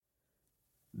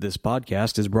This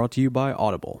podcast is brought to you by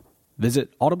Audible.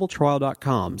 Visit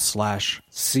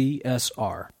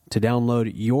audibletrial.com/CSR to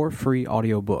download your free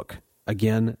audiobook.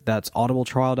 Again, that's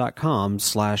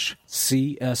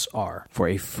audibletrial.com/CSR for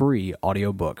a free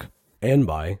audiobook. And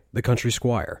by The Country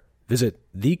Squire. Visit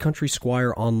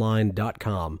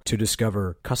thecountrysquireonline.com to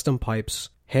discover custom pipes,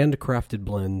 handcrafted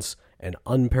blends, and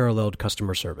unparalleled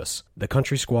customer service.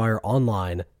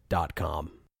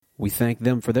 thecountrysquireonline.com. We thank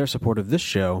them for their support of this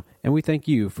show, and we thank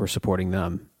you for supporting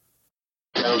them.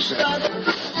 You're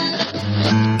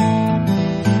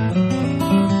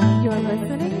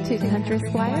listening to Country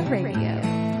Squire Radio.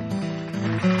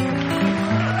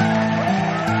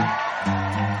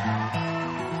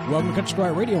 Welcome to Country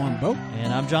Squire Radio. I'm Bo.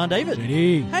 And I'm John David.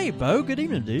 JD. Hey, Bo. Good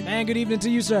evening, dude. And good evening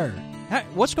to you, sir. Hey,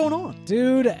 what's going on?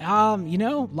 Dude, a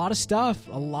lot of stuff.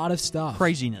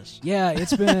 Craziness. Yeah, it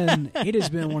has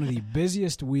been one of the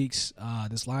busiest weeks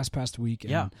this past week.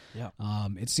 And,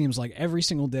 it seems like every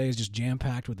single day is just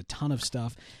jam-packed with a ton of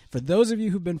stuff. For those of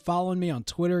you who've been following me on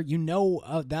Twitter, you know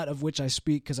that of which I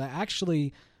speak, because I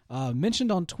actually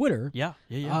mentioned on Twitter.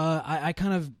 I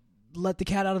kind of let the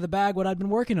cat out of the bag what I'd been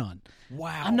working on.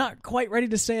 Wow. I'm not quite ready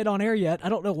to say it on air yet. I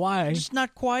don't know why. Just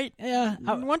not quite? Yeah.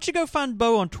 Why don't you go find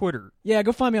Bo on Twitter? Yeah,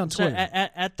 go find me on Twitter.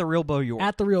 At the real Bo York.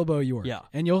 At the real Bo York. Yeah.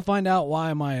 And you'll find out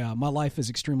why my life is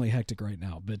extremely hectic right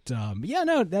now. But,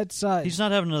 that's... He's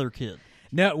not having another kid.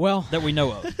 No, well... That we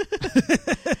know of.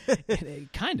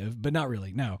 Kind of, but not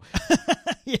really, no.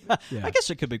 Yeah. I guess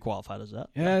it could be qualified as that.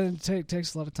 Yeah, it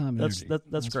takes a lot of time and energy.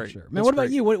 That's great. Sure. Man, what about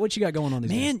you? What you got going on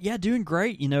these days? Man, yeah, doing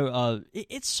great.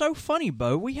 It's so funny,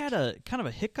 Bo. We had a kind of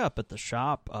a hiccup at the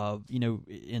shop,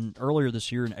 in earlier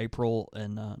this year in April,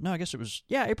 and no, I guess it was,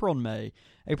 April and May.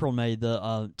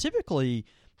 Typically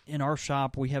in our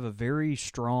shop, we have a very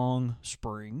strong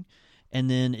spring. And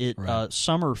then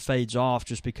summer fades off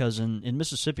just because in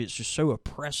Mississippi it's just so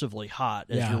oppressively hot,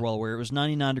 as you're well aware. It was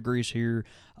 99 degrees here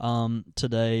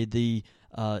today. The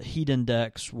heat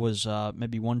index was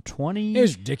maybe 120. It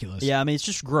was ridiculous. Yeah, I mean, it's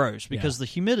just gross because the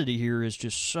humidity here is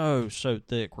just so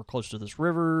thick. We're close to this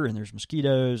river, and there's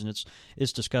mosquitoes, and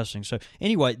it's disgusting. So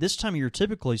anyway, this time of year,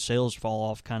 typically sales fall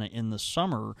off kind of in the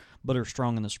summer, but are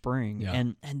strong in the spring. Yeah.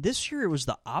 And this year it was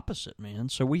the opposite, man.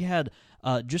 So we had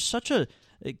just such a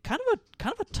kind of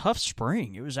a tough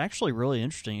spring. It was actually really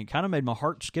interesting. It kind of made my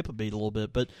heart skip a beat a little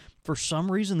bit, but for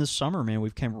some reason this summer, man,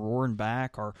 we've came roaring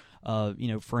back. Our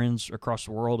friends across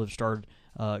the world have started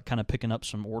kind of picking up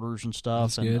some orders and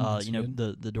stuff. That's and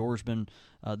the door's been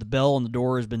the bell on the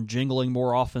door has been jingling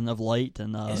more often of late,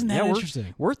 and isn't that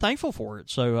interesting? We're thankful for it.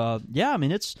 So I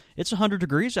mean it's 100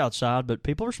 degrees outside, but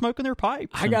people are smoking their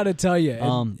pipes. I got to tell you,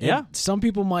 some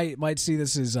people might see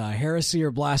this as heresy or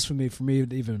blasphemy for me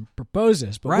to even propose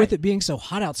this, but with it being so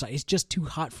hot outside, it's just too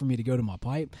hot for me to go to my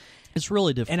pipe. It's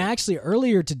really difficult. And actually,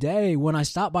 earlier today, when I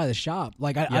stopped by the shop,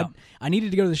 I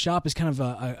needed to go to the shop as kind of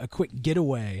a quick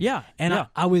getaway. Yeah. And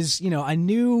I was, I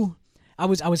knew I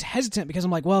was hesitant because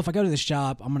I'm like, well, if I go to the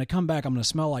shop, I'm going to come back, I'm going to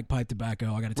smell like pipe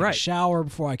tobacco. I got to take a shower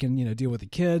before I can, deal with the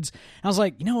kids. And I was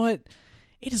like, you know what?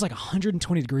 It is like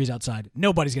 120 degrees outside.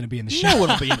 Nobody's going to be in the shop. No one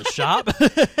will be in the shop.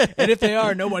 And if they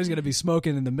are, nobody's going to be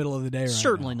smoking in the middle of the day right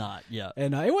Certainly now. not, yeah.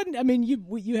 And it wasn't, I mean,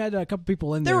 you had a couple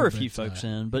people in there. There were a few folks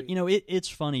in, but, it's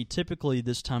funny. Typically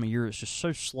this time of year it's just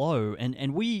so slow.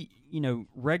 And we,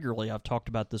 regularly, I've talked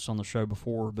about this on the show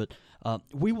before, but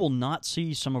we will not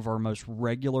see some of our most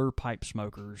regular pipe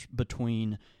smokers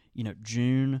between,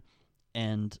 June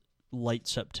and late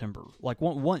September. Like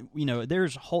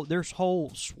there's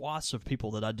whole swaths of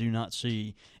people that I do not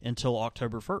see until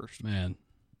October 1st. Man.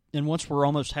 And once we're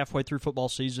almost halfway through football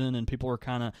season and people are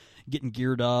kind of getting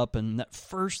geared up and that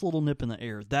first little nip in the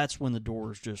air, that's when the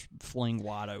doors just fling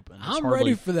wide open. I'm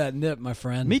ready for that nip, my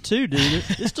friend. Me too, dude.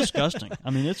 It's disgusting. I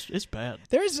mean, it's bad.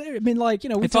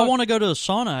 If I want to go to a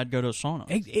sauna, I'd go to a sauna.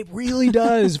 It really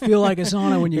does feel like a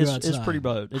sauna when you go outside. It's pretty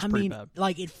bad. It's pretty bad.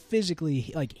 Like it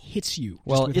physically hits you.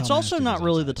 Well, it's also not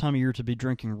really the time of year to be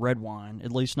drinking red wine,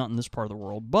 at least not in this part of the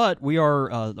world. But we are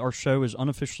our show is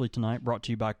unofficially tonight brought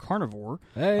to you by Carnivore.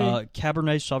 Hey.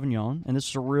 Cabernet Sauvignon, and this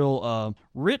is a real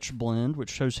rich blend which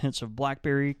shows hints of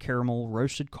blackberry, caramel,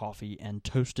 roasted coffee, and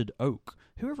toasted oak.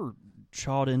 Whoever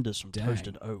chawed into some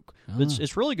toasted oak? But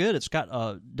it's really good. It's got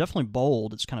definitely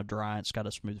bold. It's kind of dry. It's got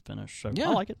a smooth finish. So I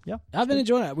like it. Yeah, I've been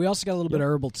enjoying it. We also got a little bit of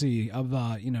herbal tea. Of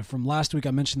from last week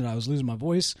I mentioned that I was losing my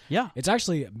voice. Yeah, it's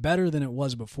actually better than it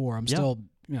was before. I'm still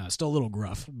a little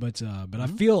gruff, but I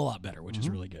feel a lot better, which is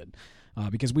really good.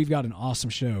 Because we've got an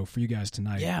awesome show for you guys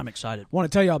tonight. Yeah, I'm excited. I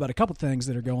want to tell you all about a couple things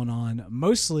that are going on,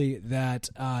 mostly that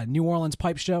New Orleans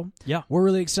Pipe Show. Yeah. We're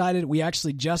really excited. We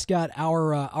actually just got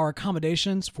our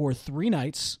accommodations for 3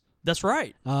 nights That's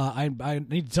right. I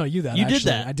need to tell you that. You actually. did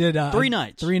that. I did 3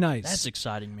 nights. 3 nights. That's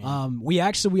exciting, man. We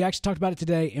actually talked about it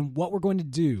today, and what we're going to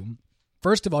do.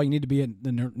 First of all, you need to be at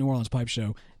the New Orleans Pipe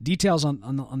Show. Details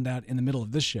on that in the middle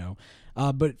of this show.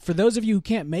 But for those of you who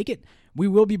can't make it, we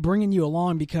will be bringing you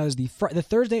along because the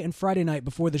Thursday and Friday night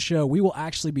before the show, we will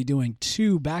actually be doing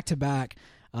 2 back-to-back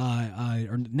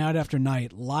or night after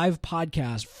night live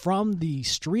podcasts from the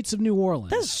streets of New Orleans.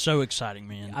 That's so exciting,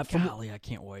 man. Golly, I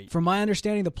can't wait. From my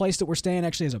understanding, the place that we're staying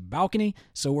actually has a balcony,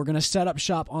 so we're going to set up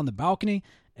shop on the balcony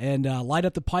and light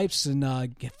up the pipes and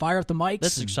fire up the mics.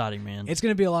 That's exciting, man. It's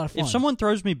going to be a lot of fun. If someone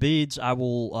throws me beads, I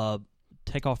will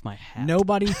take off my hat.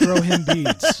 Nobody throw him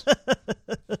beads.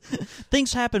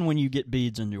 Things happen when you get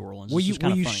beads in New Orleans. Will you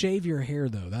funny. shave your hair,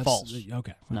 though? That's false.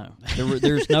 Okay. No.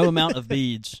 There's no amount of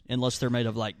beads unless they're made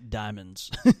of, like,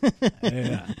 diamonds.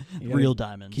 Yeah. Real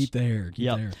diamonds. Keep the hair.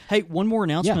 Yep. The hair. Hey, one more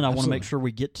announcement I want to absolutely. make sure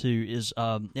we get to is,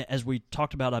 as we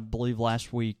talked about, I believe,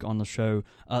 last week on the show,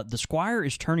 the Squire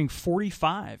is turning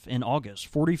 45 in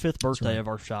August, 45th birthday of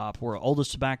our shop. We're the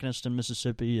oldest tobacconist in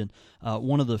Mississippi and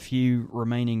one of the few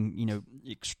remaining,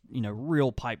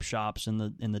 real pipe shops in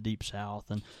the Deep South,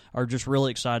 and are just really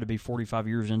excited to be 45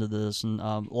 years into this. And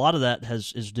a lot of that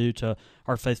is due to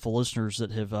our faithful listeners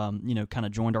that have kind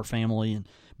of joined our family and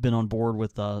been on board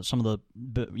with some of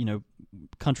the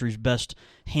country's best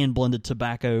hand blended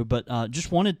tobacco. But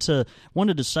just wanted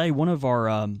to say one of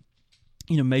our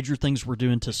major things we're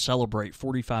doing to celebrate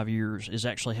 45 years is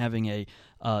actually having a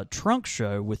trunk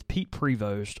show with Pete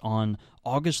Prevost on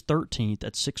August 13th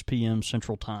at 6 p.m.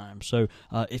 Central Time. So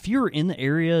if you're in the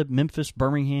area, Memphis,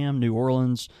 Birmingham, New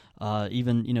Orleans,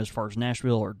 even as far as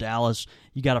Nashville or Dallas,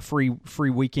 you got a free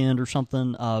weekend or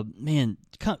something, man,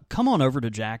 come on over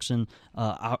to Jackson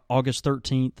August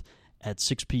 13th at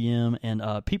 6 p.m. And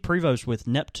Pete Prevost with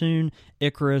Neptune,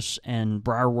 Icarus, and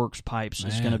Briarworks Pipes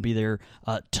is going to be there.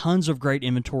 Tons of great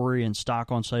inventory and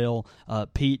stock on sale.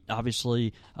 Pete,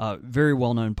 obviously, very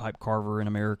well-known pipe carver in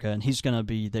America, and he's going to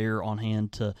be there on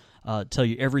hand to tell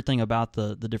you everything about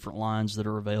the different lines that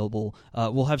are available.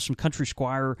 We'll have some Country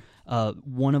Squire,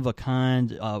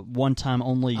 one-of-a-kind, one-time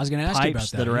only pipes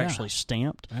that are actually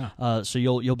stamped. Yeah. So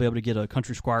you'll be able to get a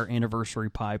Country Squire anniversary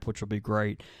pipe, which will be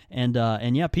great. And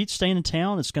yeah, Pete's staying in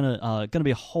town. It's gonna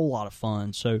be a whole lot of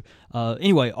fun. So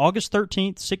anyway, August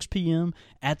 13th, 6 p.m.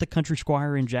 at the Country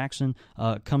Squire in Jackson.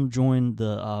 Come join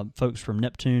the folks from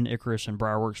Neptune, Icarus, and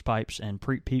Briarworks Pipes and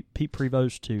Pete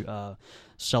Prevost to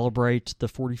celebrate the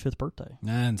 45th birthday.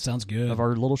 Man, sounds good. Of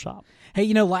our little shop.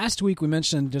 Hey, last week we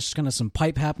mentioned just kind of some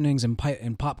pipe happenings and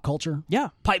pop culture. Yeah.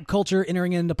 Pipe culture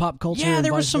entering into pop culture. Yeah, and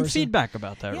there was vice some versa. feedback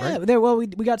about that, right? Yeah, well, we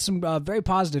got some very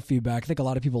positive feedback. I think a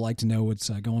lot of people like to know what's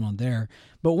going on there.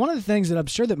 But one of the things that I'm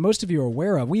sure that most of you are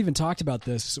aware of, we even talked about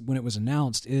this when it was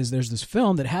announced, is there's this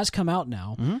film that has come out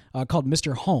now called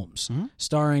Mr. Holmes,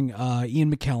 starring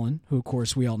Ian McClelland, who, of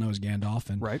course, we all know as Gandalf,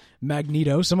 and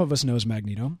Magneto. Some of us know as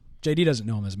Magneto. JD doesn't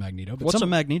know him as Magneto. But What's a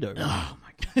Magneto? Oh,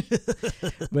 my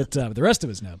God. But the rest of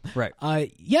us know. Right.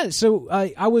 So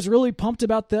I was really pumped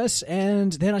about this,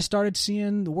 and then I started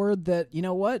seeing the word that, you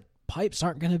know what? Pipes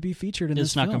aren't going to be featured in this film.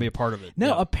 It's not going to be a part of it.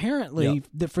 No, apparently,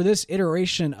 for this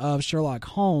iteration of Sherlock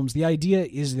Holmes, the idea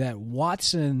is that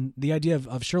Watson, the idea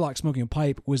of Sherlock smoking a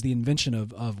pipe was the invention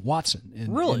of Watson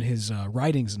in his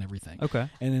writings and everything. Okay.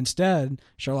 And instead,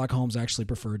 Sherlock Holmes actually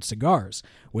preferred cigars,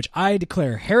 which I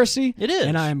declare heresy. It is.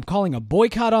 And I'm calling a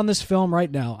boycott on this film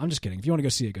right now. I'm just kidding. If you want to go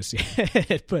see it, go see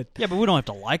it. But we don't have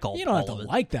to like all of it. You don't have to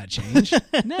like that change.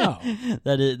 No.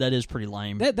 That is pretty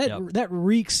lame. That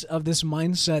reeks of this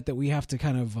mindset that we have to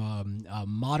kind of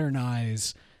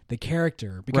modernize the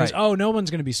character because no one's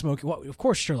going to be smoking. Well, of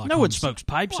course, Sherlock. No Holmes, one smokes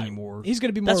pipes anymore. He's going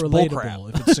to be more That's relatable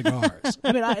if it's cigars.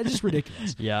 I mean, it's just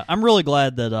ridiculous. Yeah, I'm really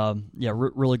glad that.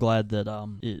 Really glad that.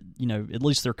 At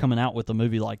least they're coming out with a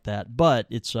movie like that. But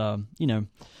it's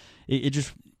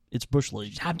it's bush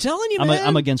league. I'm telling you, man.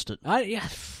 I'm against it.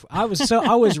 I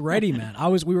was ready, man.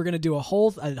 We were going to do a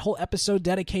whole episode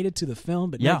dedicated to the film,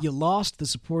 but no, you lost the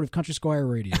support of Country Squire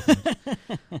Radio.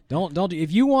 Don't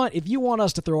if you want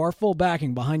us to throw our full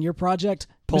backing behind your project,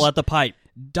 pull out the pipe,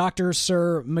 Dr.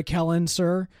 Sir McClelland,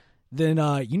 sir. Then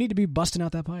you need to be busting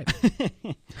out that pipe.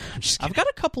 I've got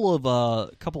a couple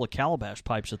of calabash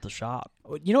pipes at the shop.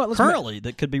 You know what? Currently,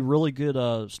 that could be really good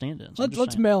stand-ins.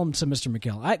 Let's mail them to Mr.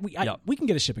 McClelland. We can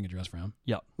get a shipping address for him.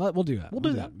 Yeah, we'll do that. We'll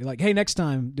do that. Be like, hey, next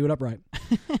time, do it upright.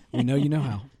 We know you know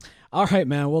how. All right,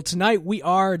 man. Well, tonight we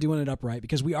are doing it upright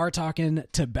because we are talking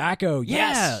tobacco.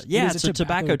 Yes. Yeah, it's a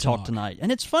tobacco talk tonight.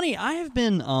 And it's funny, I have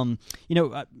been,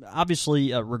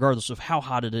 obviously, regardless of how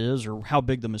hot it is or how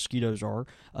big the mosquitoes are,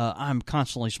 I'm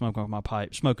constantly smoking my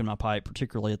pipe,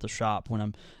 particularly at the shop when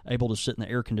I'm able to sit in the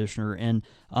air conditioner. And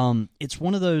it's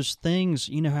one of those things,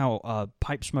 you know how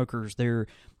pipe smokers, their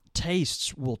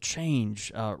tastes will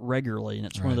change regularly, and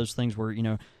it's one of those things where, you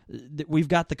know, we've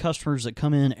got the customers that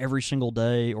come in every single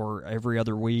day or every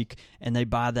other week, and they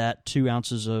buy that 2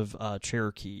 ounces of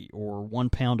Cherokee or 1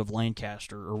 pound of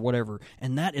Lancaster or whatever,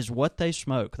 and that is what they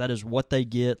smoke. That is what they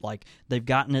get. Like, they've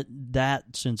gotten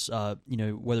that since,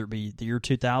 whether it be the year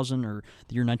 2000 or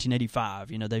the year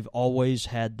 1985. You know, they've always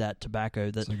had that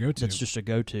tobacco that's just a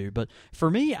go-to. But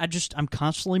for me, I'm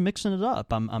constantly mixing it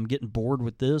up. I'm getting bored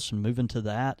with this and moving to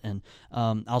that, and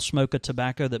I'll smoke a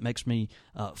tobacco that makes me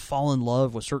fall in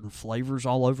love with certain flavors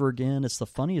all over again. It's the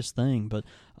funniest thing. But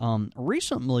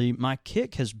recently, my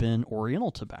kick has been Oriental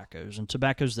tobaccos and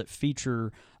tobaccos that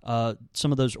feature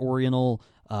some of those Oriental,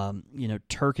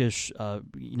 Turkish,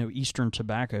 Eastern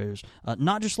tobaccos,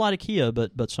 not just Latakia,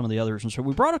 but some of the others. And so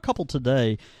we brought a couple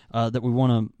today that we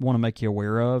want to make you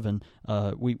aware of, and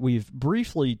we've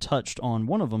briefly touched on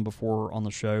one of them before on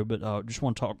the show, but just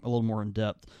want to talk a little more in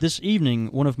depth. This evening,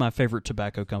 one of my favorite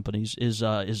tobacco companies is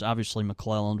obviously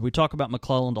McClelland. We talk about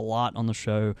McClelland a lot on the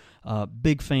show.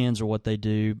 Big fans of what they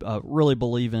do. Really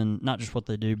believe in not just what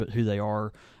they do, but who they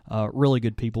are. Really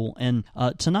good people. And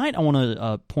tonight I want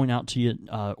to point out to you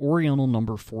Oriental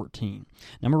number 14.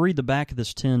 Now I'm going to read the back of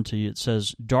this tin to you. It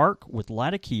says, dark with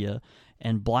Latakia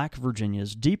and black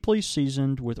Virginias, deeply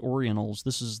seasoned with Orientals.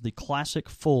 This is the classic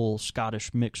full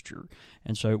Scottish mixture.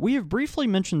 And so we have briefly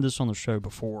mentioned this on the show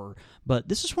before, but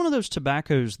this is one of those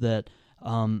tobaccos that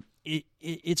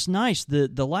it's nice.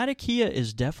 The Latakia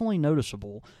is definitely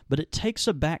noticeable, but it takes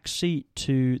a back seat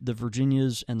to the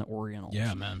Virginias and the Orientals.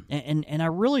 Yeah, man. And I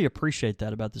really appreciate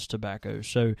that about this tobacco.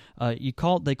 So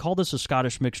they call this a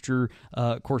Scottish mixture.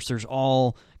 Of course, there's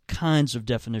all kinds of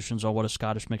definitions on what a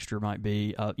Scottish mixture might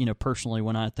be. Personally,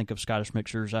 when I think of Scottish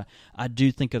mixtures, I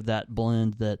do think of that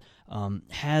blend that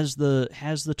has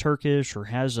the Turkish or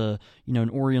has an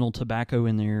Oriental tobacco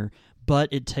in there,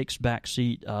 but it takes back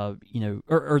seat, it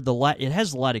has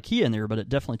the Latakia in there, but it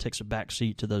definitely takes a back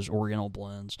seat to those Oriental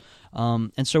blends.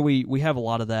 And so we have a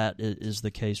lot of that is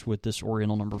the case with this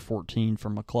Oriental number 14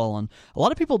 from McClelland. A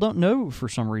lot of people don't know for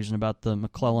some reason about the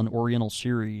McClelland Oriental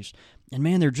series, and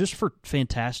man, they're just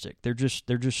fantastic. They're just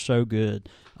so good.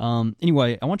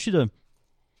 Anyway, I want you to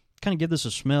kind of give this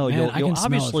a smell. Man, you'll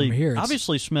obviously smell it from here.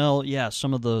 Obviously smell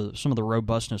some of the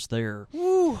robustness there.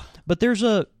 Woo. But there's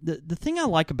the thing I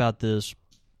like about this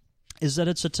is that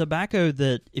it's a tobacco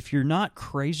that if you're not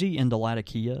crazy into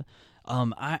Latakia,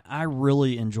 I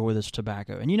really enjoy this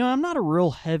tobacco. And I'm not a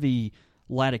real heavy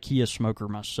Latakia smoker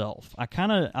myself.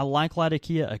 I like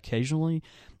Latakia occasionally,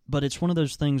 but it's one of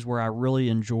those things where I really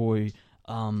enjoy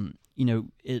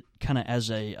it kind of as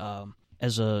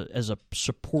a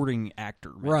supporting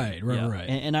actor. Maybe. Right.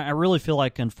 And I really feel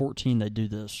like in 14 they do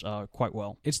this quite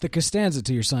well. It's the Costanza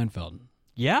to your Seinfeld.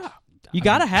 Yeah. You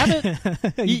got to have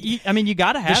it. You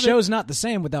got to have it. The show's not the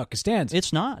same without Costanza.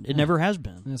 It's not. It never has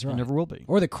been. That's right. It never will be.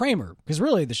 Or the Kramer, because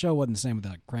really the show wasn't the same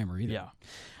without Kramer either. Yeah.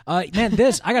 Man,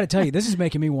 I got to tell you, this is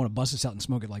making me want to bust this out and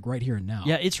smoke it like right here and now.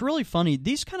 Yeah, it's really funny.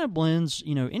 These kind of blends,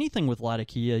 anything with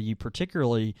Latakia, you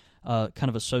particularly kind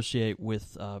of associate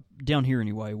with, down here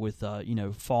anyway, with,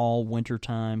 fall, winter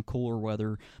time, cooler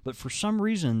weather. But for some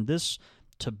reason, this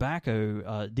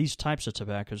tobacco, these types of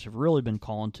tobaccos have really been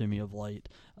calling to me of late.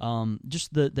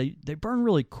 They burn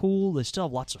really cool. They still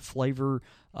have lots of flavor.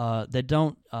 They're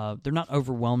not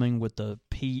overwhelming with the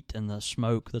peat and the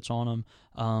smoke that's on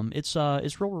them. It's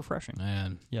real refreshing.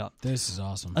 Man, yeah, this is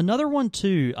awesome. Another one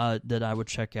too that I would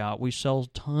check out. We sell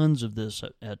tons of this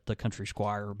at the Country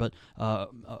Squire, but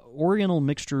Oriental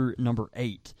Mixture number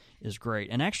 8 is great.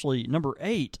 And actually, number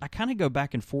 8, I kind of go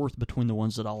back and forth between the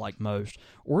ones that I like most.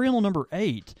 Oriental number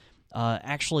 8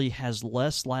 actually has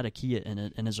less Latakia in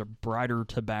it and is a brighter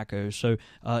tobacco. So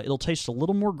it'll taste a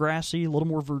little more grassy, a little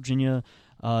more Virginia.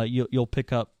 You'll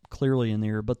pick up clearly in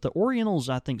there. But the Orientals,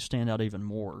 I think, stand out even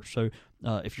more. So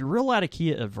if you're real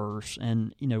Latakia averse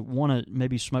and want to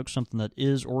maybe smoke something that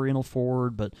is Oriental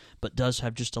forward but does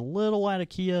have just a little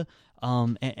Latakia,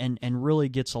 and really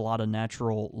gets a lot of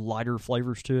natural lighter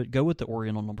flavors to it, go with the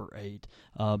Oriental number 8.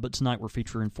 But tonight we're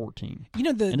featuring 14.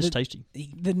 And it's tasty.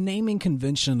 The naming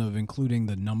convention of including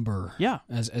the number, yeah,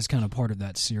 as kind of part of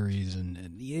that series,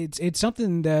 and it's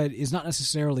something that is not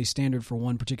necessarily standard for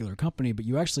one particular company, but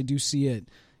you actually do see it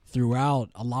throughout.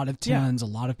 A lot of tins, a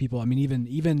lot of people. I mean,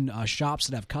 even shops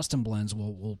that have custom blends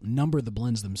will number the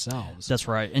blends themselves. That's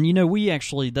right. And we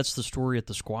actually, that's the story at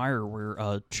the Squire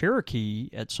where Cherokee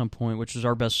at some point, which is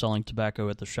our best-selling tobacco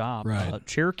at the shop, right.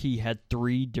 Cherokee had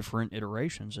 3 different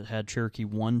iterations. It had Cherokee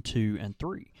 1, 2, and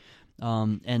 3.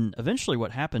 And eventually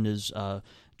what happened is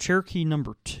Cherokee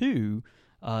number 2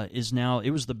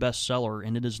 it was the best seller,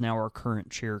 and it is now our current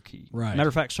Cherokee. Right. Matter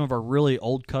of fact, some of our really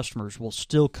old customers will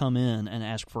still come in and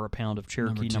ask for a pound of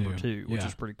Cherokee number 2, which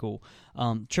is pretty cool.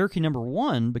 Cherokee number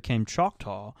 1 became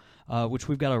Choctaw, which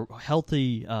we've got a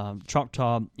healthy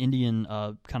Choctaw Indian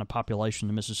kind of population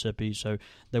in Mississippi, so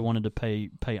they wanted to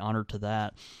pay honor to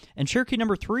that. And Cherokee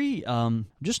number 3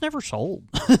 just never sold,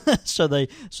 so they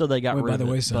got rid of it.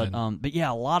 Wayside. But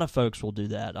yeah, a lot of folks will do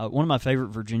that. One of my favorite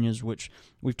Virginias, which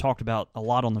we've talked about a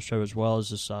lot on the show as well, is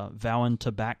this Vowin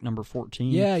Tobacco number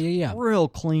 14. Yeah. Real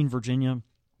clean Virginia.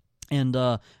 And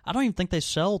I don't even think they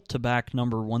sell tobacco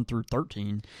number 1 through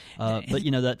 13, but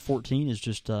that 14 is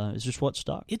just what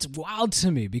stuck. It's wild to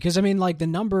me because I mean, like the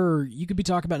number you could be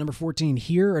talking about number 14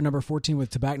 here or number 14 with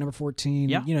tobacco number 14.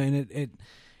 Yeah. And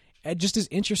it just is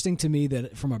interesting to me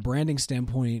that from a branding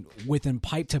standpoint, within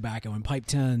pipe tobacco and pipe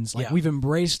tins, like we've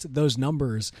embraced those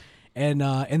numbers. And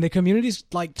the community's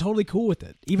like totally cool with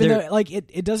it, even though like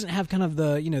it doesn't have kind of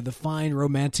the the fine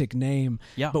romantic name.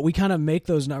 Yeah. But we kind of make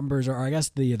those numbers, or I guess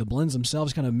the blends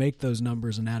themselves kind of make those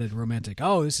numbers an added romantic.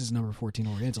 Oh, this is number 14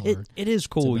 Oriental. It is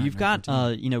cool. You've got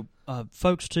 14.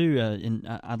 folks too, and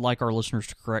I'd like our listeners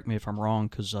to correct me if I'm wrong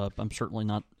because I'm certainly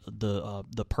not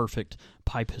the perfect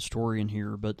pipe historian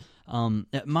here. But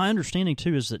my understanding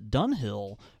too is that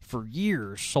Dunhill for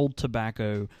years sold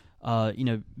tobacco.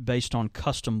 Based on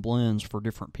custom blends for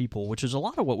different people, which is a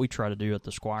lot of what we try to do at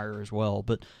the Squire as well.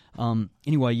 But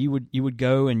anyway, you would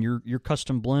go and your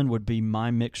custom blend would be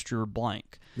My Mixture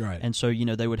blank. Right. And so,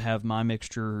 they would have My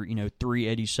Mixture,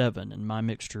 387 and My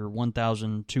Mixture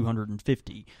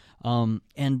 1,250. And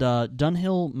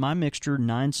Dunhill My Mixture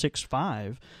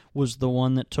 965 was the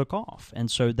one that took off.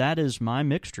 And so that is My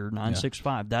Mixture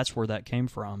 965. Yeah. That's where that came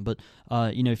from. But,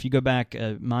 if you go back,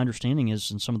 my understanding is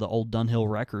in some of the old Dunhill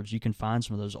records, you can find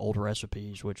some of those old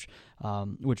recipes, which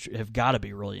have got to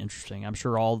be really interesting. I'm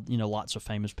sure lots of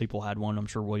famous people had one. I'm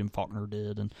sure William Faulkner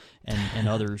did and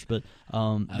others. But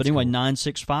anyway, cool.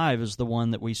 965 is the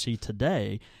one that we see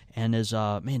today. And is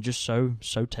just so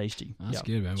tasty. That's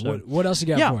good, man. So, what else you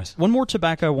got for us? One more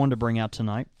tobacco I wanted to bring out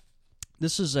tonight.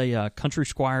 This is a Country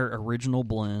Squire original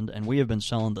blend, and we have been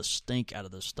selling the stink out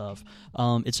of this stuff.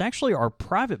 It's actually our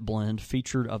private blend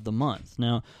featured of the month.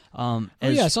 Now,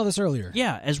 I saw this earlier.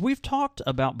 Yeah, as we've talked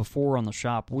about before on the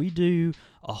shop, we do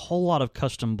a whole lot of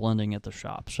custom blending at the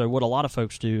shop. So what a lot of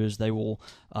folks do is they will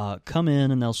come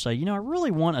in and they'll say, I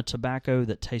really want a tobacco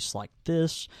that tastes like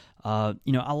this. I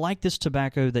like this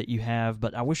tobacco that you have,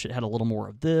 but I wish it had a little more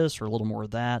of this or a little more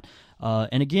of that.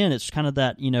 And again, it's kind of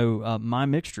that, My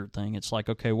Mixture thing. It's like,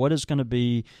 okay, what is going to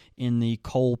be in the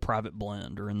Cole private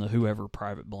blend or in the whoever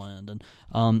private blend?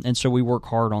 And so we work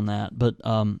hard on that. But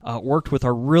worked with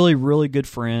our really, really good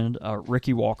friend,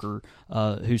 Ricky Walker,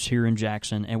 who's here in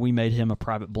Jackson, and we made him a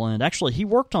private blend. Actually, he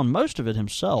worked on most of it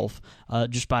himself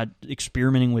just by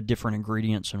experimenting with different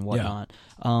ingredients and whatnot.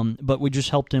 Yeah. But we just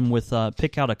helped him with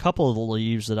pick out a couple of the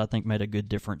leaves that I think made a good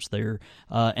difference there.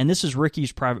 And this is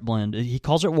Ricky's private blend. He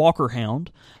calls it Walker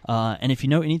Hound. And if you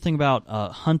know anything about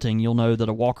hunting, you'll know that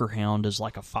a Walker Hound is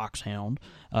like a foxhound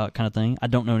kind of thing. I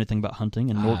don't know anything about hunting,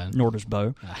 and nor does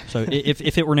Bo. So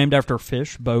if it were named after a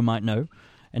fish, Bo might know.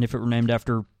 And if it were named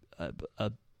after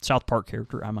a South Park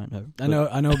character, I might know.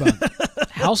 I know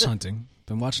about house hunting.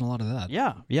 Been watching a lot of that.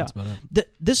 Yeah. That's about it.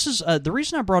 This is the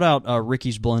reason I brought out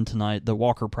Ricky's blend tonight, the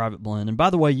Walker Private Blend. And by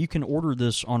the way, you can order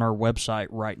this on our website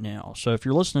right now. So if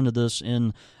you're listening to this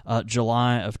in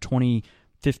July of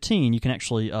 2015, you can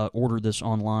actually order this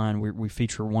online. We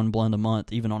feature one blend a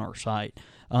month, even on our site.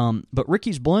 But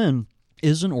Ricky's blend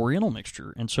is an Oriental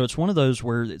mixture, and so it's one of those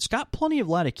where it's got plenty of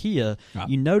Latakia.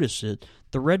 You notice it.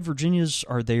 The red Virginias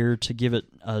are there to give it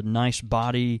a nice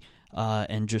body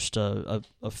and just a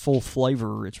full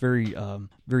flavor. It's very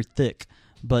very thick,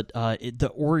 but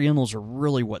the Orientals are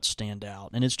really what stand out,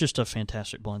 and it's just a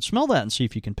fantastic blend. Smell that and see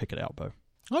if you can pick it out, Bo.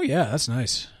 Oh yeah, that's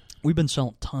nice. We've been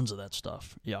selling tons of that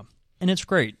stuff. Yeah, and it's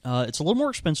great. It's a little more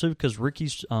expensive because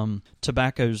Ricky's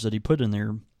tobaccos that he put in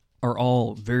there are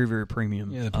all very, very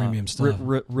premium. Yeah, the premium stuff.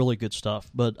 Really good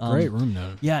stuff. But great room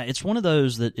note. Yeah, it's one of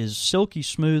those that is silky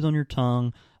smooth on your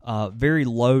tongue, very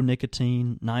low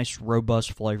nicotine, nice,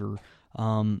 robust flavor.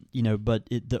 But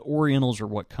the Orientals are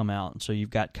what come out. And so you've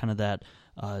got kind of that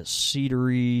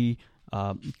cedary,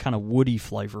 kind of woody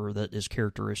flavor that is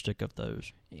characteristic of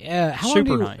those. Yeah.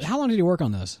 Super nice. How long did you work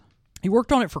on this? He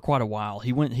worked on it for quite a while.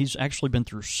 He's actually been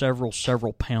through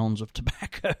several pounds of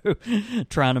tobacco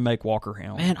trying to make Walker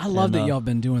Hound. Man, I love that y'all have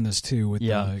been doing this too.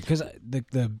 Because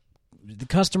the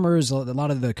customers, a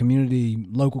lot of the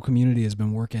local community has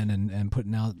been working and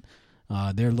putting out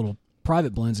their little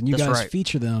private blends, and you That's guys right.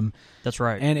 feature them. That's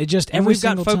right. And it just and every we've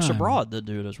got single folks time. abroad that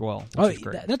do it as well. Which is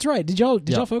great. That's right. Did y'all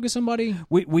focus somebody?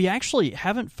 We actually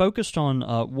haven't focused on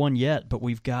one yet, but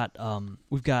we've got a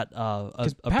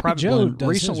Pappy private Joe blend does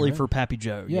recently his, right? for Pappy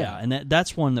Joe. Yeah. And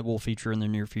that's one that we'll feature in the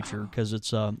near future because it's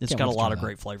got wait a to lot try of that.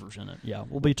 great flavors in it. Yeah,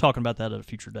 we'll be talking about that at a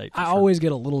future date. I sure. always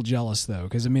get a little jealous though,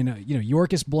 because I mean,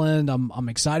 Yorkist blend. I'm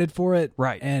excited for it.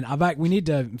 Right. And we need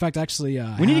to. In fact, actually,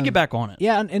 we need to get back on it.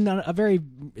 Yeah, and a very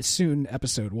soon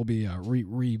episode we'll be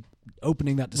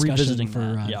reopening that discussion Revisiting for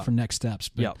that, yeah. for next steps.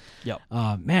 But, Yep.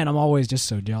 man, I'm always just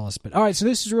so jealous. But all right, so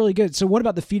this is really good. So what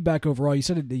about the feedback overall? You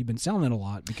said that you've been selling it a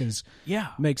lot because it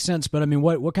makes sense. But I mean,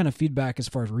 what kind of feedback as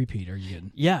far as repeat are you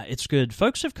getting? Yeah, it's good.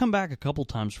 Folks have come back a couple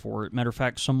times for it. Matter of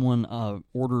fact, someone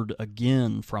ordered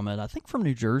again from it. I think from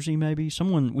New Jersey, maybe.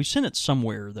 We sent it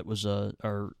somewhere that was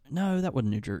no, that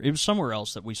wasn't New Jersey. It was somewhere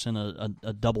else that we sent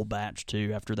a double batch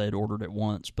to after they'd ordered it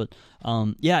once. But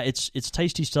it's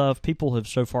tasty stuff. People have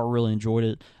so far really enjoyed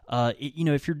it.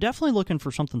 If you're definitely looking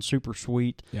for something super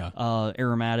sweet,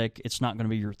 aromatic, it's not going to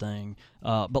be your thing.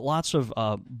 But lots of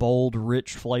bold,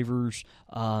 rich flavors.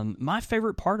 My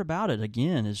favorite part about it,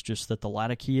 again, is just that the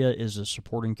Latakia is a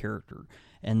supporting character,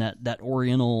 and that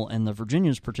Oriental and the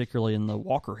Virginians, particularly in the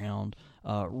Walker Hound,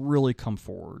 really come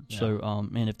forward. Yeah. So,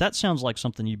 if that sounds like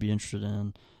something you'd be interested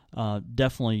in,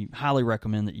 definitely highly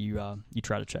recommend that you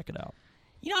try to check it out.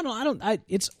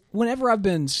 It's whenever I've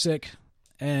been sick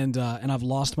and I've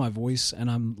lost my voice and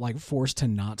I'm like forced to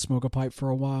not smoke a pipe for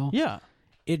a while. Yeah.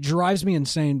 It drives me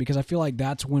insane because I feel like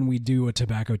that's when we do a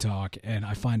tobacco talk and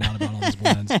I find out about all these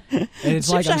blends. And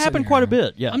it's like that happened quite a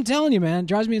bit. Yeah, I'm telling you, man, it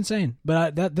drives me insane.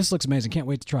 But this looks amazing. Can't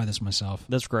wait to try this myself.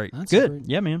 That's great. That's good.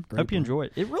 Yeah, man. Hope you enjoy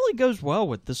it. It really goes well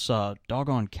with this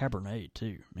doggone Cabernet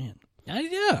too, man.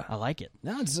 Yeah, I like it.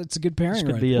 No, it's a good pairing.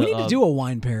 Right? We need to do a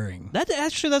wine pairing.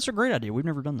 That's a great idea. We've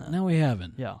never done that. No, we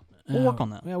haven't. Yeah. We'll work on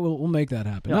that. Yeah, we'll make that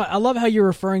happen. Yeah. I love how you're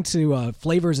referring to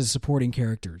flavors as supporting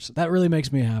characters. That really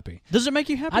makes me happy. Does it make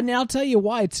you happy? I'll tell you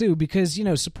why, too, because,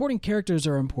 supporting characters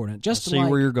are important. I see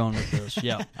where you're going with this.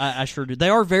 Yeah, I sure do. They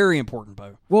are very important,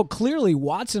 Bo. Well, clearly,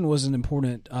 Watson was an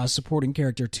important supporting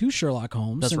character to Sherlock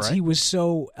Holmes since he was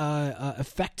so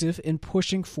effective in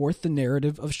pushing forth the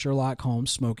narrative of Sherlock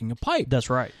Holmes smoking a pipe. That's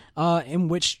right. In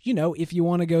which, if you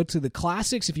want to go to the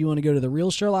classics, if you want to go to the real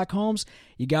Sherlock Holmes,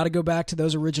 you got to go back to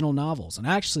those original novels. And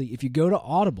actually, if you go to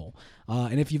Audible,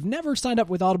 and if you've never signed up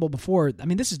with Audible before, I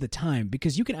mean, this is the time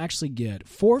because you can actually get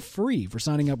for free for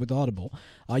signing up with Audible.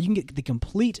 You can get the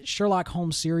complete Sherlock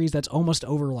Holmes series. That's almost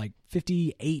over like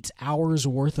 58 hours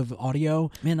worth of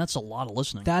audio. Man, that's a lot of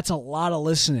listening. That's a lot of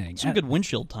listening. Some good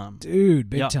windshield time. Dude,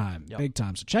 big time. Big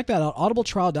time. So check that out.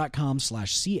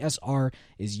 audibletrial.com/CSR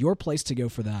is your place to go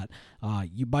for that.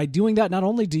 By doing that, not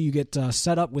only do you get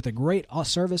set up with a great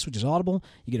service, which is Audible,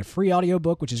 you get a free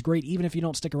audiobook, which is great even if you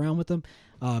don't stick around with them,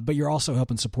 but you're also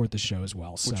helping support the show as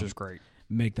well. Which is great.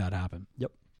 Make that happen.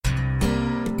 Yep.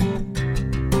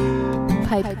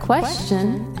 Pipe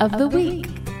question of the week.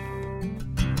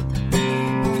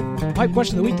 Pipe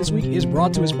question of the week this week is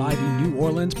brought to us by the New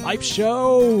Orleans Pipe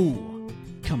Show.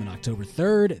 Coming October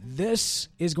 3rd, this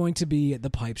is going to be the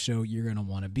pipe show you're going to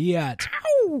want to be at.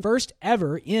 First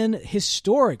ever in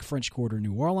historic French Quarter,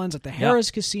 New Orleans, at the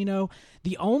Harrah's Casino,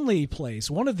 the only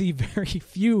place, one of the very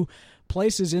few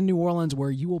places in New Orleans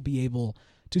where you will be able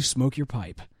to smoke your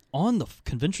pipe. On the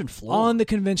convention floor. On the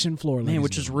convention floor, man,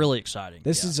 which is really exciting.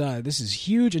 This is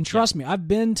huge, and trust me, I've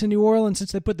been to New Orleans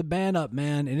since they put the ban up,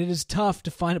 man, and it is tough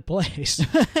to find a place.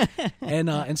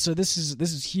 and so this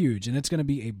is huge, and it's going to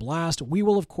be a blast. We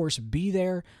will, of course, be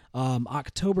there.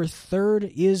 October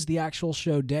 3rd is the actual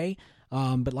show day.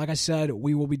 But like I said,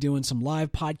 we will be doing some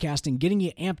live podcasting, getting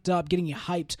you amped up, getting you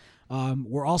hyped.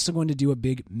 We're also going to do a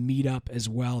big meetup as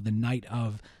well the night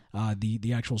of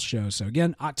the actual show. So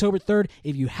again, October 3rd,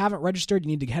 if you haven't registered, you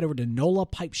need to head over to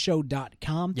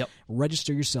nolapipeshow.com. Yep.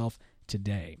 Register yourself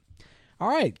today. All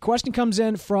right, question comes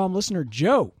in from listener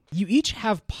Joe. You each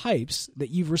have pipes that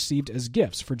you've received as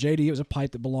gifts. For JD, it was a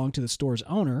pipe that belonged to the store's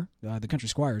owner, the Country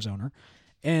Squire's owner.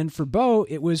 And for Bo,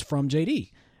 it was from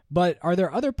JD. But are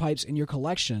there other pipes in your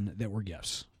collection that were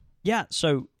gifts? Yeah,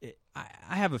 so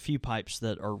I have a few pipes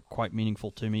that are quite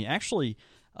meaningful to me. Actually,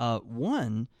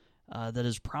 one that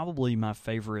is probably my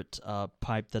favorite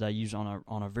pipe that I use on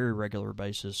a very regular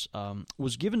basis,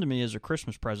 was given to me as a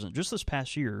Christmas present just this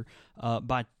past year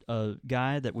by a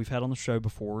guy that we've had on the show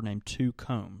before named Two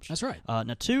Combs. That's right.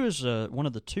 Now, Two is one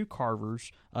of the two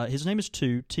carvers. His name is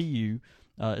Two, T-U.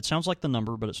 It sounds like the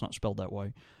number, but it's not spelled that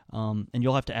way. And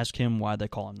you'll have to ask him why they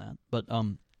call him that. But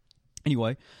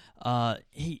anyway,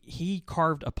 he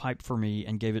carved a pipe for me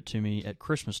and gave it to me at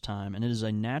Christmas time, and it is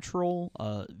a natural,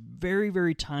 very,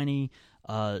 very tiny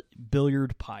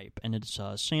billiard pipe, and it's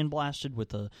sandblasted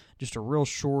with just a real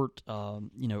short,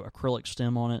 acrylic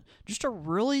stem on it. Just a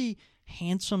really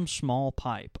handsome small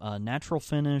pipe, natural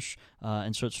finish,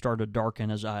 and so it started to darken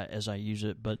as I use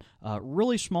it. But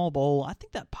really small bowl. I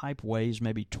think that pipe weighs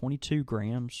maybe 22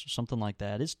 grams, something like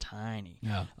that. It's tiny.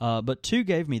 Yeah. But Two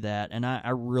gave me that, and I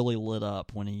really lit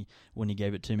up when he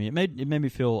gave it to me. It made me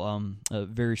feel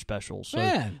very special. So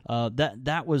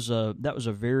that was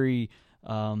a very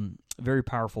very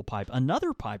powerful pipe.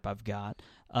 Another pipe I've got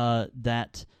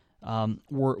that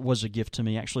was a gift to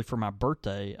me, actually, for my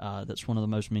birthday. That's one of the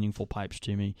most meaningful pipes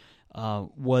to me.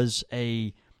 Was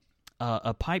a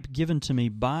pipe given to me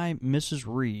by Mrs.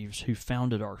 Reeves, who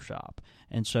founded our shop.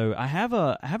 And so I have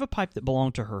a pipe that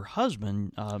belonged to her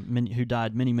husband, who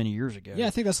died many, many years ago. Yeah, I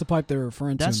think that's the pipe they're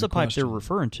referring to. That's the pipe they're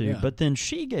referring to. Yeah. But then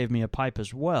she gave me a pipe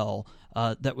as well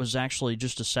that was actually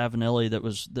just a Savinelli that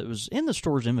was in the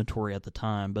store's inventory at the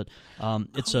time. But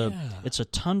it's a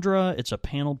Tundra. It's a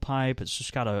paneled pipe. It's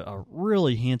just got a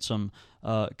really handsome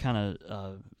kind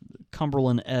of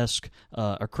Cumberland-esque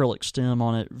acrylic stem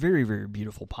on it. Very, very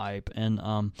beautiful pipe.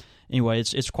 And anyway,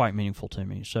 it's quite meaningful to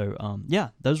me. So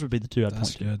those would be the two I'd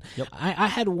point to. Good. Yep. I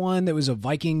had one that was a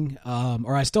Viking,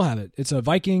 or I still have it. It's a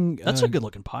Viking. That's a good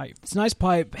looking pipe. It's a nice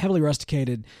pipe, heavily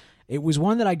rusticated. It was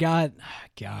one that I got.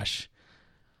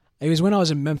 It was when I was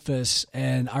in Memphis,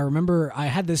 and I remember I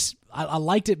had this. I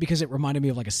liked it because it reminded me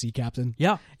of like a sea captain.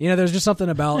 Yeah. There's just something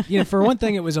about, for one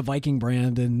thing, it was a Viking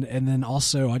brand, and then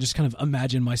also I just kind of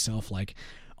imagined myself like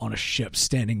on a ship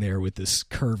standing there with this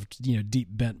curved, deep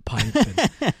bent pipe.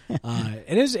 And,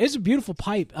 it's a beautiful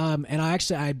pipe. And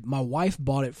my wife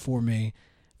bought it for me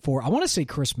for, I want to say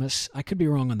Christmas. I could be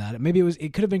wrong on that. Maybe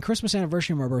it could have been Christmas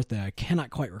anniversary of my birthday. I cannot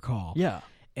quite recall. Yeah.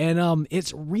 And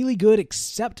it's really good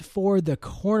except for the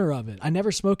corner of it. I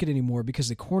never smoke it anymore because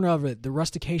the corner of it, the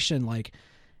rustication, like,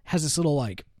 has this little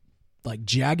like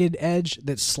jagged edge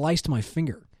that sliced my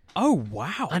finger. Oh,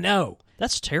 wow. I know.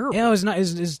 That's terrible. Yeah,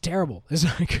 it's terrible. It's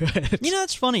not good.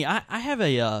 It's funny. I have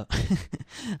a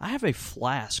I have a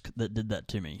flask that did that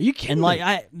to me. You kidding me? Like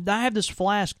I have this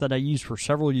flask that I used for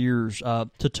several years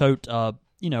to tote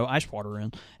ice water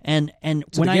in, and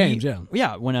when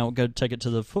when I would go take it to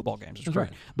the football games, it's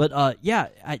great. Right. But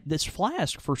this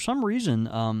flask, for some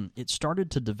reason, it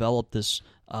started to develop this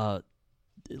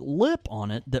lip on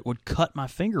it that would cut my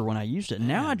finger when I used it. And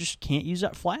now I just can't use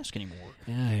that flask anymore.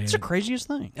 Yeah. It's the craziest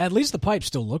thing. At least the pipe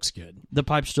still looks good. The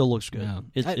pipe still looks good.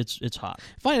 Yeah. It's hot.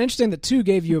 I find it interesting that Two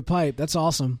gave you a pipe. That's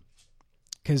awesome.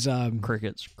 Because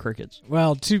crickets.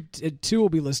 Well, Two will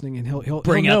be listening, and he'll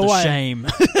bring he'll out know the why. shame.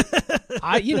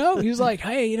 He was like,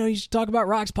 hey, you should talk about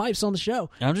Rock's pipes on the show.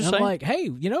 I'm just saying. Like, hey,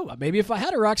 maybe if I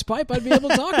had a Rock's pipe, I'd be able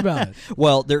to talk about it.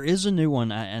 Well, there is a new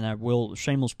one, and I will,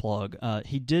 shameless plug.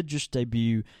 He did just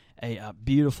debut a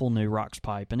beautiful new Rock's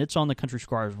pipe, and it's on the Country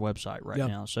Squire's website right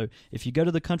now. So if you go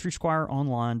to the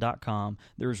countrysquireonline.com,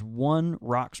 there's one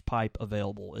Rock's pipe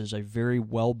available. It is a very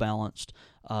well-balanced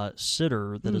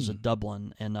sitter that is a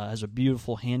Dublin and has a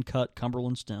beautiful hand-cut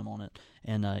Cumberland stem on it,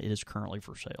 and it is currently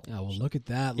for sale. Oh, well, look at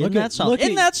that. Isn't that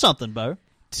something, Bo?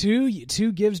 Two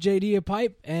gives JD a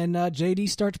pipe, and JD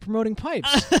starts promoting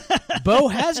pipes. Bo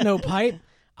has no pipe.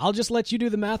 I'll just let you do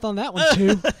the math on that one,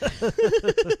 too.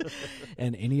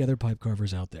 And any other pipe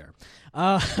carvers out there.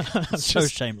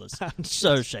 Shameless.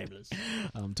 So shameless.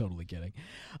 I'm totally kidding.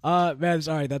 Man,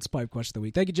 all right, that's Pipe Question of the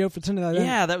Week. Thank you, Joe, for sending that in.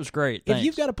 Yeah, that was great. Thanks. If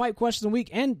you've got a Pipe Question of the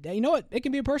Week, and you know what? It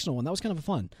can be a personal one. That was kind of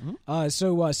fun. Mm-hmm.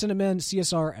 So send them in,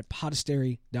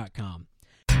 csr@podastery.com.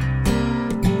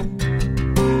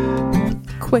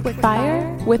 Quick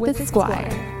Fire with the Squire.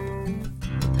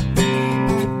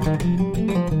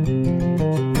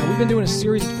 We've been doing a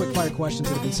series of quick fire questions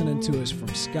that have been sent in to us from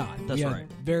Scott. That's right.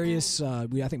 Various, I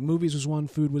think movies was one,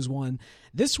 food was one.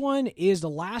 This one is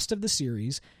the last of the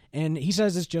series, and he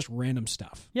says it's just random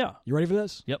stuff. Yeah. You ready for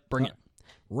this? Yep, bring it.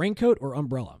 Raincoat or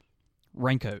umbrella?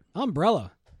 Raincoat.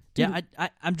 Umbrella. Dude, yeah,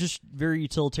 I'm just very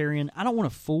utilitarian. I don't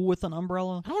want to fool with an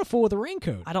umbrella. I don't want to fool with a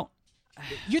raincoat. I don't.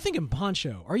 You're thinking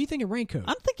poncho. Or are you thinking raincoat?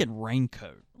 I'm thinking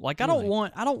raincoat. Like,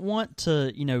 really? I don't want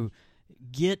to,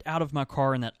 get out of my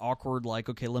car in that awkward, like,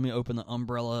 okay, let me open the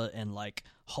umbrella and like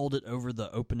hold it over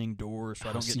the opening door so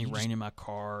I don't get any rain in my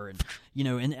car, and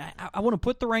and I want to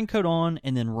put the raincoat on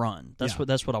and then run. That's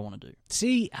what I want to do.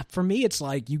 See, for me, it's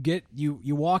like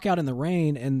you walk out in the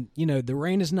rain, and the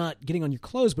rain is not getting on your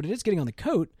clothes, but it is getting on the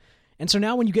coat. And so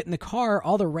now when you get in the car,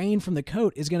 all the rain from the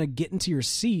coat is going to get into your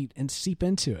seat and seep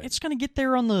into it. It's going to get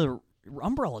there on the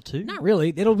umbrella too. Not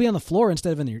really. It'll be on the floor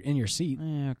instead of in your seat.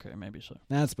 Okay, maybe so.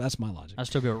 That's my logic. I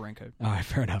still go with raincoat. All right,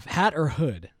 fair enough. Hat or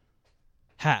hood?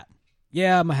 Hat.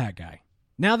 Yeah, I'm a hat guy.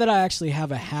 Now that I actually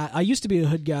have a hat, I used to be a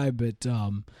hood guy, but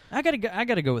I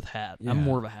gotta go with hat. Yeah. I'm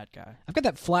more of a hat guy. I've got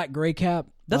that flat gray cap.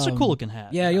 That's a cool looking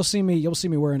hat. Yeah, you'll see me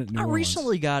wearing it in New Orleans.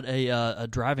 Recently got a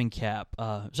driving cap.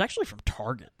 It was actually from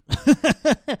Target.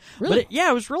 Really? But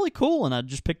it was really cool, and I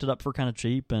just picked it up for kind of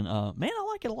cheap. And man, I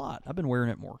like it a lot. I've been wearing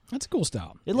it more. That's a cool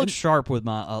style. It looks sharp with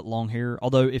my long hair.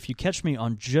 Although if you catch me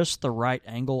on just the right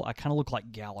angle, I kind of look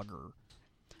like Gallagher.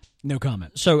 No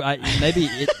comment. So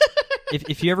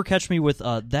if you ever catch me with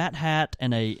that hat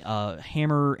and a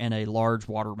hammer and a large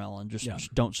watermelon,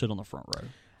 just don't sit on the front row.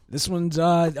 This one's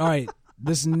all right.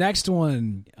 This next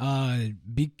one,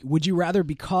 would you rather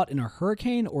be caught in a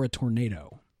hurricane or a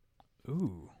tornado?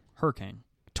 Ooh, hurricane.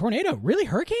 Tornado? Really?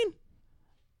 Hurricane?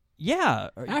 Yeah.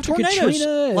 After tornadoes,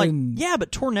 Katrina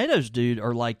but tornadoes, dude,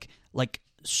 are like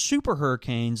super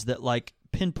hurricanes that like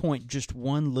pinpoint just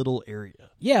one little area.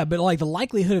 Yeah, but like the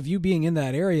likelihood of you being in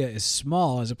that area is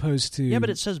small as opposed to... Yeah, but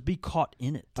it says be caught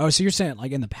in it. Oh, so you're saying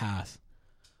like in the path.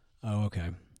 Oh, okay.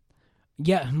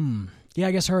 Yeah, Yeah,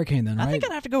 I guess hurricane then, right? I think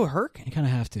I'd have to go with hurricane. You kind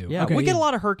of have to. Yeah, okay, we get a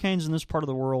lot of hurricanes in this part of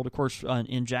the world. Of course,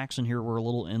 in Jackson here, we're a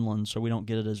little inland, so we don't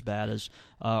get it as bad as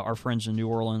our friends in New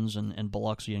Orleans and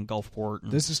Biloxi and Gulfport.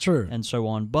 And, this is true. And so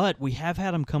on. But we have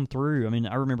had them come through. I mean,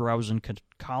 I remember I was in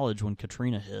college when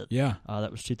Katrina hit. Yeah.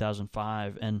 That was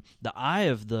 2005. And the eye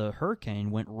of the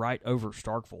hurricane went right over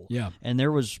Starkville. Yeah. And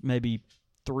there was maybe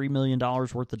 $3 million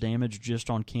worth of damage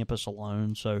just on campus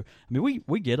alone. So, I mean,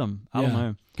 we get them. I don't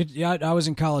know. Yeah, I was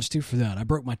in college, too, for that. I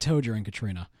broke my toe during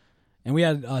Katrina. And we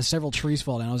had several trees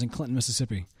fall down. I was in Clinton,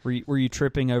 Mississippi. Were you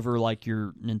tripping over, like,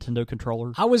 your Nintendo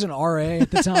controller? I was an RA at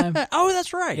the time. Oh,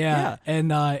 that's right. Yeah.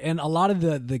 And a lot of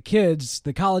the kids,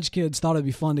 the college kids, thought it'd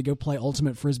be fun to go play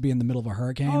Ultimate Frisbee in the middle of a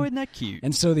hurricane. Oh, isn't that cute?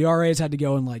 And so the RAs had to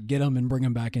go and, like, get them and bring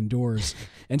them back indoors.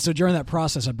 And so during that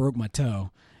process, I broke my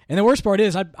toe. And the worst part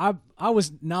is, I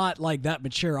was not like that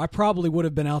mature. I probably would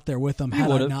have been out there with them had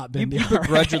I not been. You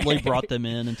begrudgingly brought them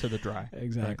into the dry.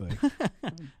 Exactly.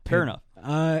 Right. Fair enough.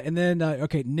 And then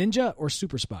ninja or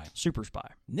super spy? Super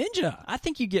spy. Ninja. I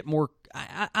think you get more.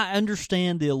 I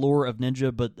understand the allure of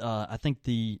ninja, but I think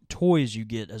the toys you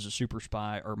get as a super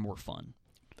spy are more fun.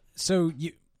 So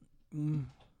you.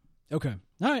 Okay.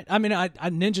 All right. I mean, I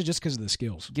ninja just because of the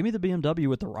skills. Give me the BMW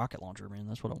with the rocket launcher, man.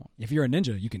 That's what I want. If you're a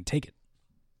ninja, you can take it.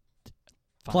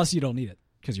 Fine. Plus, you don't need it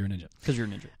because you're a ninja. Because you're a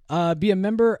ninja. Be a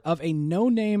member of a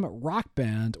no-name rock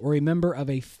band or a member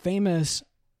of a famous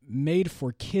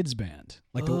made-for-kids band.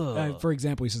 Like, for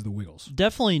example, he says the Wiggles.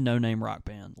 Definitely no-name rock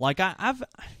band. Like, I've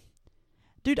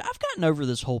gotten over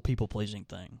this whole people-pleasing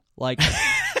thing. Like,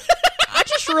 I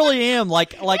just really am.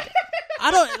 Like,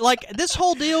 I don't like this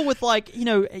whole deal with like,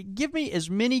 give me as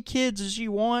many kids as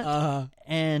you want,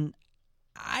 and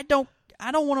I don't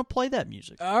want to play that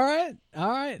music. All right.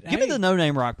 Give me the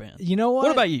no-name rock band. You know what?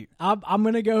 What about you? I'm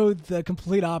going to go the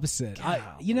complete opposite.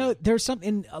 There's some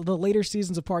in the later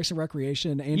seasons of Parks and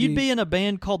Recreation. Andy, you'd be in a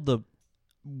band called the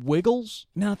Wiggles?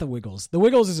 Not the Wiggles. The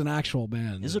Wiggles is an actual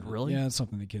band. Is it really? Yeah, it's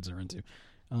something the kids are into.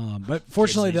 But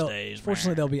fortunately,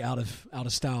 they'll be out of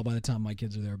style by the time my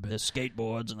kids are there. But the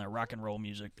skateboards and their rock and roll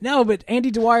music. No, but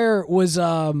Andy Dwyer was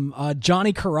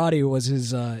Johnny Karate was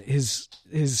his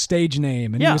stage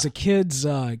name, and he was a kids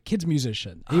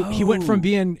musician. He went from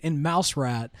being in Mouse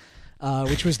Rat,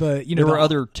 which was there were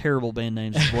other terrible band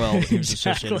names as well that he was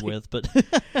associated with, but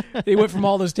he went from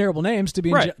all those terrible names to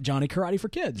being Johnny Karate for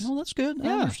kids. Well, that's good. Yeah.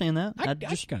 I understand that. I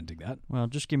just kind of dig that. Well,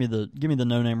 just give me the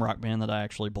no-name rock band that I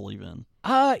actually believe in.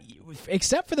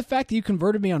 Except for the fact that you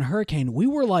converted me on Hurricane, we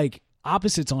were like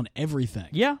opposites on everything.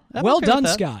 Yeah. Well done,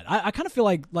 Scott. I kind of feel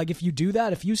like if you do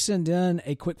that, if you send in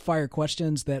a quick fire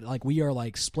questions that like we are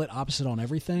like split opposite on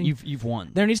everything, you've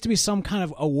won. There needs to be some kind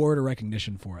of award or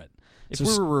recognition for it. If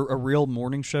we were a real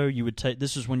morning show, you would take.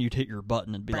 This is when you'd hit your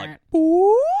button and be like,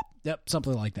 "Boop." Yep,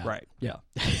 something like that. Right. Yeah.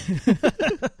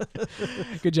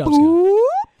 Good job, Scott.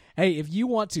 Hey, if you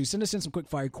want to, send us in some quick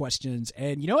fire questions,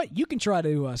 and you know what? You can try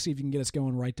to see if you can get us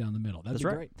going right down the middle. That'd be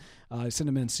great. Send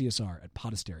them in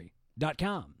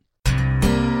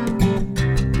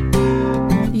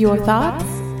csr@podastery.com. Your thoughts,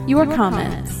 your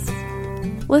comments,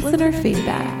 listener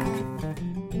feedback.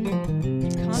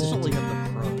 You constantly have the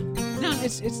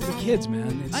it's the kids,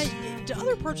 man. Do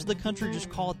other parts of the country just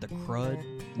call it the crud?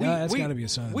 That's got to be a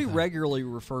sign. We regularly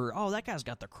refer, that guy's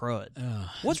got the crud.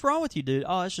 What's wrong with you, dude?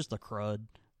 Oh, it's just the crud.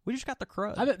 We just got the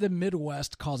crud. I bet the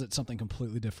Midwest calls it something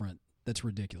completely different. That's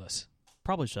ridiculous.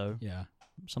 Probably so. Yeah.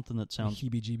 Something that sounds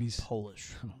heebie-jeebies.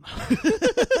 Polish.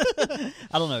 I don't know.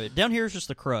 I don't know. Down here is just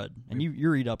the crud, and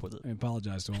you eat up with it. I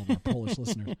apologize to all of our Polish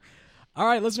listeners. All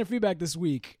right, listener feedback this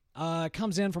week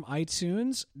comes in from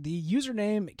iTunes. The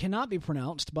username cannot be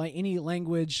pronounced by any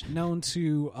language known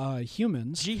to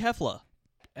humans. G. Hefla.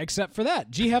 Except for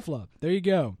that, G. Hefla. There you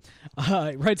go.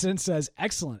 Writes in, says,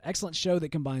 excellent show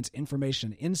that combines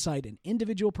information, insight, and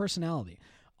individual personality.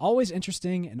 Always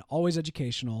interesting and always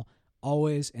educational,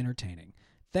 always entertaining.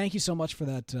 Thank you so much for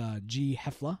that, G.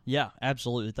 Hefla. Yeah,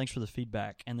 absolutely. Thanks for the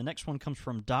feedback. And the next one comes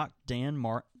from Doc Dan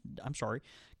Man.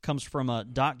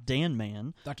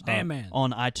 Dr. Dan Man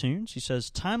on iTunes. He says,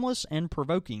 timeless and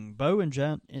provoking. Bo and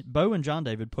John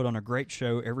David put on a great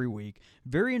show every week.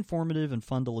 Very informative and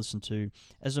fun to listen to.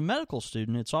 As a medical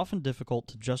student, it's often difficult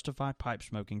to justify pipe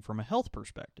smoking from a health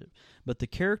perspective, but the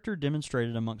character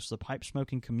demonstrated amongst the pipe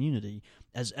smoking community,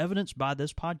 as evidenced by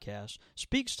this podcast,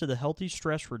 speaks to the healthy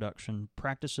stress reduction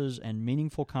practices and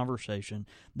meaningful conversation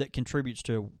that contributes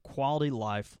to a quality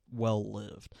life well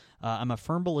lived. I'm a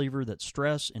firm believer that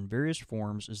stress in various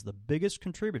forms is the biggest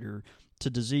contributor to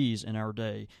disease in our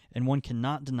day, and one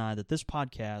cannot deny that this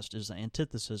podcast is the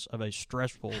antithesis of a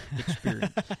stressful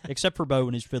experience, except for Bo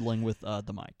when he's fiddling with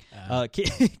the mic.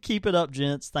 Keep it up,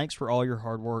 gents. Thanks for all your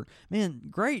hard work. Man,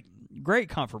 great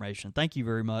confirmation. Thank you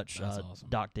very much, awesome.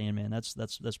 Doc Dan, man.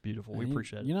 That's beautiful. We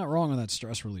appreciate it. You're not wrong on that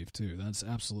stress relief, too. That's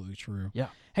absolutely true. Yeah.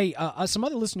 Hey, some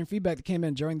other listener feedback that came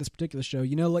in during this particular show.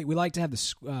 You know, like we like to have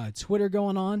this Twitter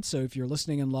going on, so if you're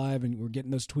listening in live and we're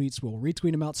getting those tweets, we'll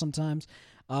retweet them out sometimes.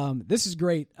 This is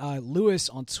great. Lewis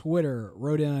on Twitter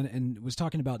wrote in and was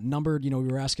talking about numbered. We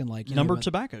were asking numbered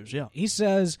tobaccos. Yeah, he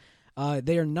says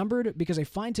they are numbered because a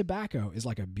fine tobacco is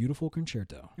like a beautiful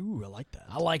concerto. Ooh, I like that.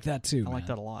 I like that too. I like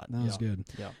that a lot. That was good.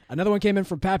 Yeah. Another one came in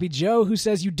from Pappy Joe, who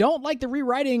says you don't like the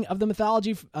rewriting of the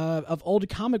mythology of old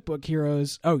comic book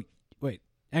heroes. Oh, wait,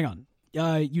 hang on.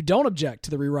 You don't object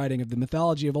to the rewriting of the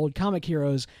mythology of old comic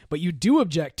heroes, but you do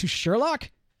object to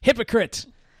Sherlock? Hypocrite!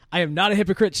 I am not a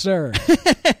hypocrite, sir.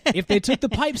 If they took the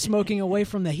pipe smoking away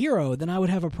from the hero, then I would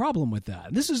have a problem with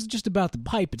that. This is just about the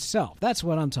pipe itself. That's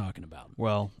what I'm talking about.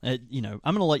 Well, I'm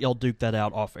going to let y'all duke that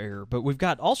out off air. But we've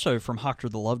got also from Hoctor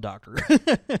the Love Doctor.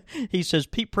 He says,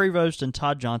 Pete Prevost and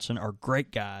Todd Johnson are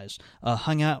great guys.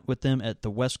 Hung out with them at the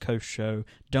West Coast show.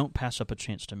 Don't pass up a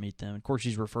chance to meet them. Of course,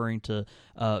 he's referring to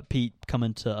Pete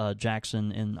coming to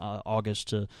Jackson in August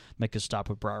to make a stop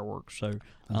with Briarworks. So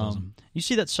awesome. You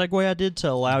see that segue I did to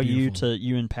allow you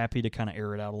and Pappy to kind of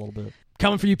air it out a little bit.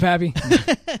 Coming for you, Pappy.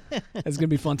 It's going to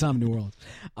be a fun time in New Orleans.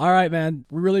 All right, man.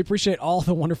 We really appreciate all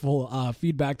the wonderful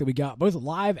feedback that we got, both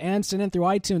live and sent in through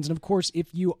iTunes. And, of course,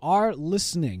 if you are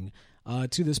listening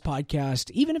to this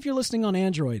podcast, even if you're listening on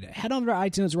Android, head on to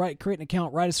iTunes, create an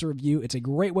account, write us a review. It's a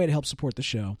great way to help support the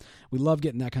show. We love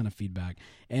getting that kind of feedback.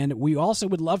 And we also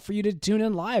would love for you to tune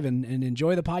in live and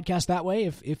enjoy the podcast that way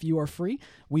if you are free.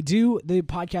 We do the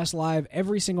podcast live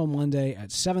every single Monday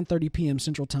at 7:30 p.m.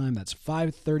 Central Time. That's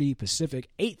 5:30 Pacific,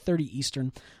 8:30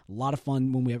 Eastern. A lot of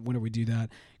fun whenever we do that.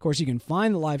 Of course, you can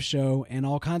find the live show and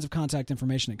all kinds of contact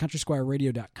information at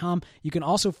countrysquireradio.com. You can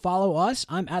also follow us.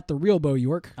 I'm at The Real Bo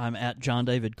York. I'm at John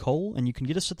David Cole, and you can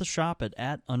get us at the shop at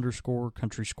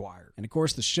 @_Country Squire. And, of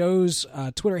course, the show's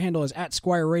Twitter handle is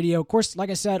 @Squire Radio. Of course, like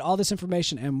I said, all this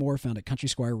information and more found at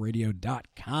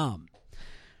countrysquireradio.com.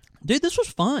 Dude, this was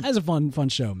fun. That was a fun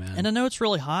show, man. And I know it's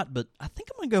really hot, but I think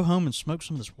I'm going to go home and smoke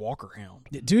some of this Walker Hound.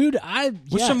 Dude,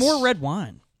 with some more red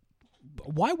wine.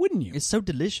 Why wouldn't you? It's so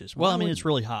delicious. Well, it's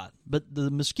really hot, but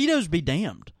the mosquitoes be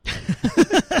damned.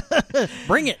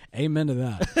 Bring it. Amen to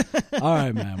that. All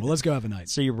right, man. Well, let's go have a night.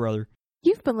 See you, brother.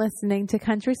 You've been listening to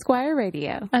Country Squire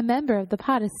Radio, a member of the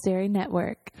Podastery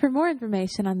Network. For more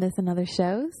information on this and other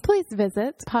shows, please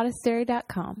visit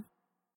podastery.com.